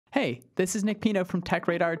Hey, this is Nick Pino from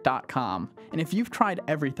TechRadar.com, and if you've tried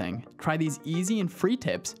everything, try these easy and free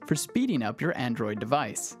tips for speeding up your Android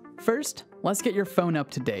device. First, let's get your phone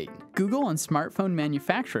up to date. Google and smartphone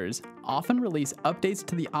manufacturers often release updates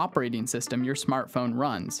to the operating system your smartphone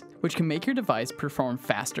runs, which can make your device perform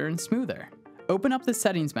faster and smoother. Open up the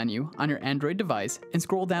Settings menu on your Android device and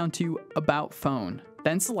scroll down to About Phone.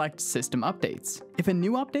 Then select System Updates. If a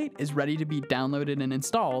new update is ready to be downloaded and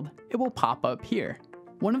installed, it will pop up here.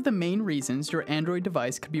 One of the main reasons your Android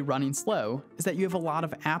device could be running slow is that you have a lot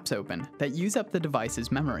of apps open that use up the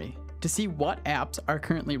device's memory. To see what apps are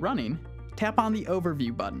currently running, tap on the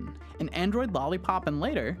Overview button. In Android Lollipop and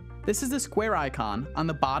later, this is the square icon on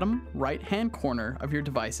the bottom right-hand corner of your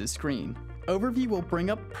device's screen. Overview will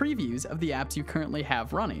bring up previews of the apps you currently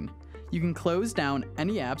have running. You can close down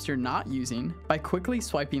any apps you're not using by quickly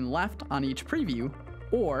swiping left on each preview,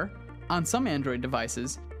 or, on some Android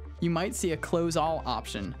devices, you might see a Close All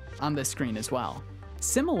option on this screen as well.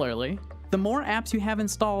 Similarly, the more apps you have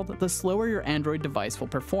installed, the slower your Android device will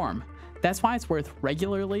perform. That's why it's worth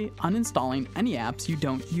regularly uninstalling any apps you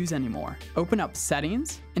don't use anymore. Open up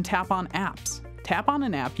Settings and tap on Apps. Tap on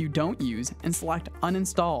an app you don't use and select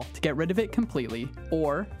Uninstall to get rid of it completely,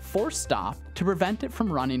 or Force Stop to prevent it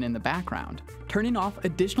from running in the background. Turning off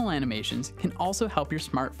additional animations can also help your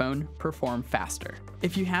smartphone perform faster.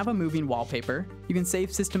 If you have a moving wallpaper, you can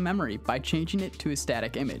save system memory by changing it to a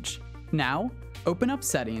static image. Now, open up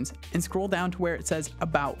Settings and scroll down to where it says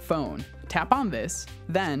About Phone. Tap on this,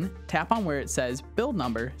 then tap on where it says Build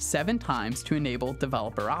Number 7 times to enable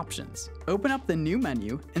developer options. Open up the new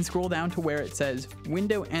menu and scroll down to where it says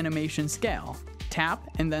Window Animation Scale. Tap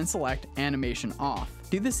and then select Animation Off.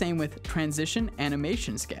 Do the same with Transition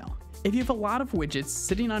Animation Scale. If you have a lot of widgets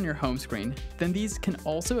sitting on your home screen, then these can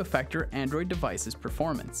also affect your Android device's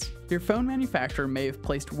performance. Your phone manufacturer may have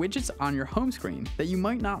placed widgets on your home screen that you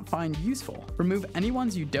might not find useful. Remove any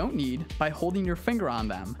ones you don't need by holding your finger on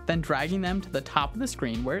them, then dragging them to the top of the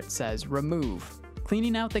screen where it says Remove.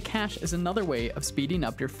 Cleaning out the cache is another way of speeding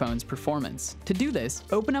up your phone's performance. To do this,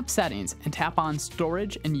 open up Settings and tap on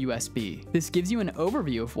Storage and USB. This gives you an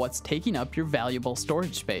overview of what's taking up your valuable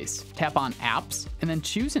storage space. Tap on Apps, and then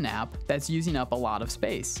choose an app that's using up a lot of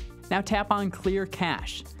space. Now tap on Clear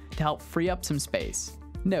Cache to help free up some space.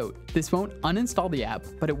 Note, this won't uninstall the app,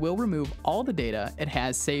 but it will remove all the data it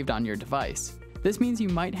has saved on your device. This means you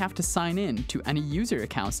might have to sign in to any user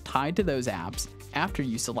accounts tied to those apps after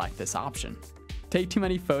you select this option. Take too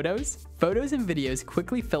many photos? Photos and videos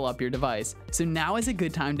quickly fill up your device, so now is a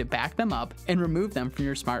good time to back them up and remove them from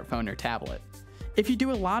your smartphone or tablet. If you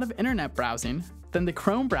do a lot of internet browsing, then the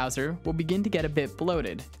Chrome browser will begin to get a bit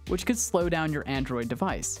bloated, which could slow down your Android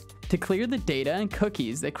device. To clear the data and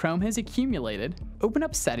cookies that Chrome has accumulated, open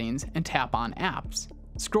up Settings and tap on Apps.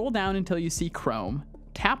 Scroll down until you see Chrome,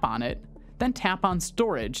 tap on it, then tap on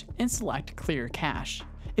Storage and select Clear Cache.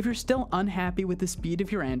 If you're still unhappy with the speed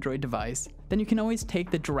of your Android device, then you can always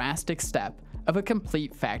take the drastic step of a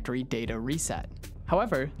complete factory data reset.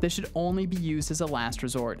 However, this should only be used as a last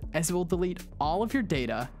resort, as it will delete all of your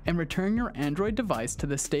data and return your Android device to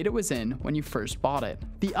the state it was in when you first bought it.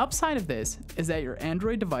 The upside of this is that your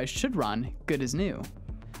Android device should run good as new.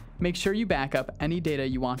 Make sure you back up any data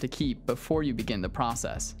you want to keep before you begin the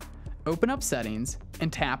process. Open up Settings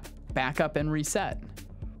and tap Backup and Reset.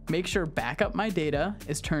 Make sure Backup My Data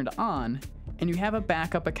is turned on and you have a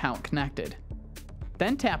backup account connected.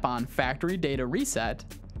 Then tap on Factory Data Reset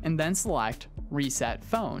and then select Reset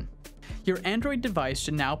Phone. Your Android device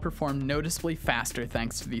should now perform noticeably faster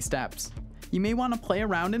thanks to these steps. You may want to play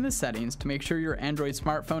around in the settings to make sure your Android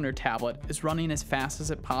smartphone or tablet is running as fast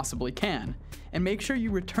as it possibly can, and make sure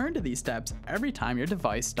you return to these steps every time your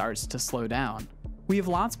device starts to slow down. We have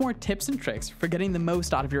lots more tips and tricks for getting the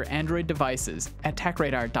most out of your Android devices at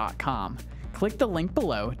TechRadar.com. Click the link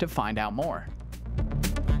below to find out more.